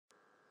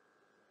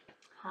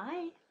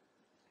Hi,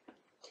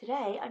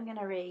 today I'm going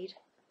to read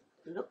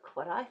Look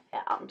What I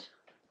Found.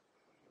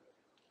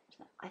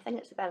 I think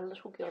it's about a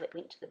little girl that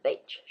went to the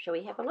beach. Shall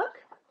we have a look?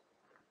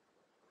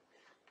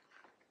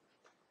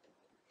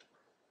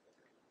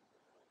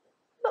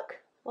 Look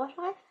What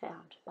I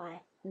Found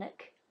by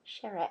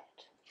Sharratt.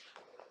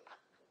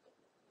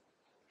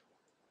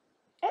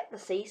 At the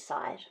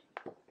seaside,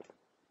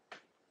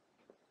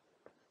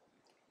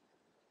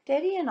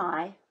 Daddy and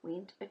I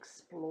went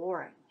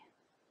exploring.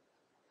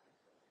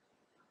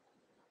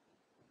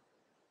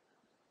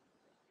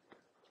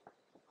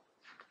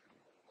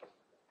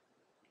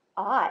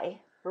 I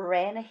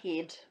ran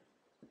ahead.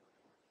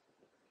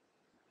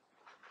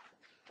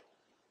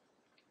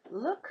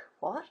 Look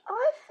what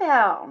I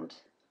found.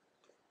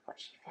 What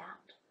she found.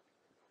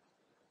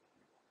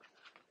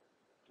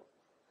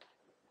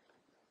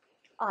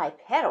 I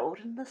paddled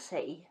in the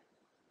sea.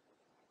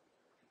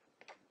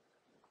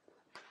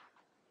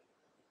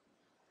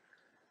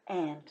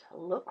 And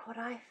look what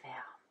I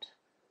found.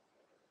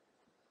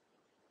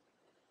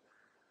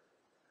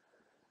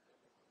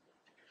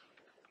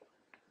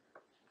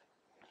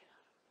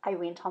 I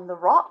went on the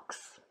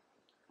rocks.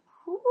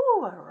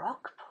 Ooh, a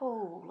rock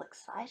pool,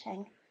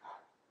 exciting.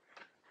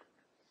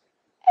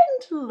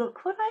 And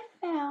look what I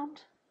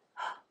found.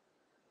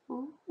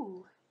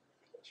 Ooh,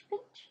 pinch,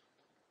 pinch.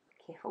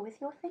 Careful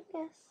with your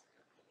fingers.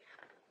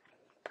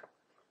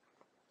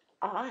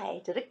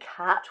 I did a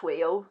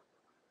cartwheel.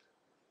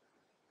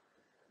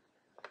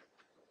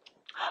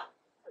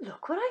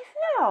 Look what I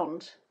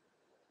found.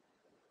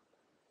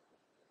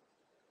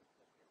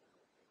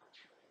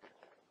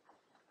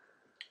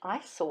 I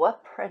saw a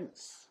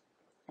prince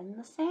in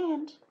the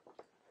sand.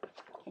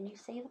 Can you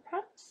see the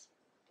prince?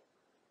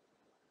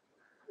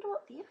 I wonder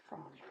what they're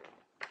from.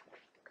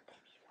 Could they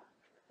be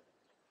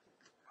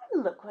from?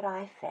 And look what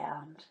I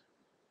found.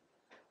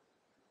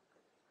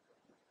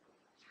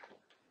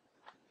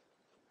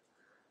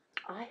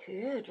 I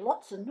heard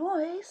lots of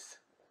noise.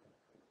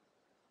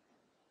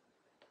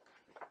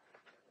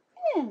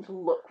 And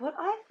look what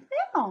I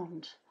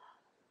found.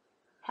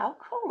 How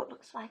cool, it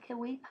looks like a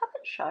wee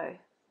puppet show.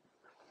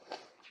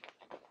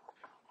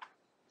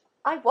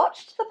 I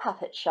watched the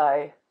puppet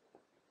show.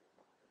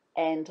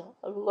 And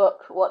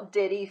look what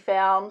Daddy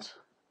found.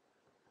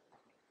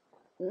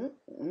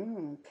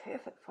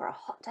 Perfect for a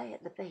hot day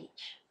at the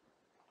beach.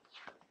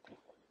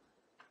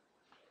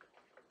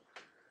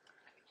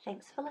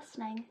 Thanks for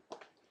listening.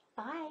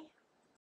 Bye.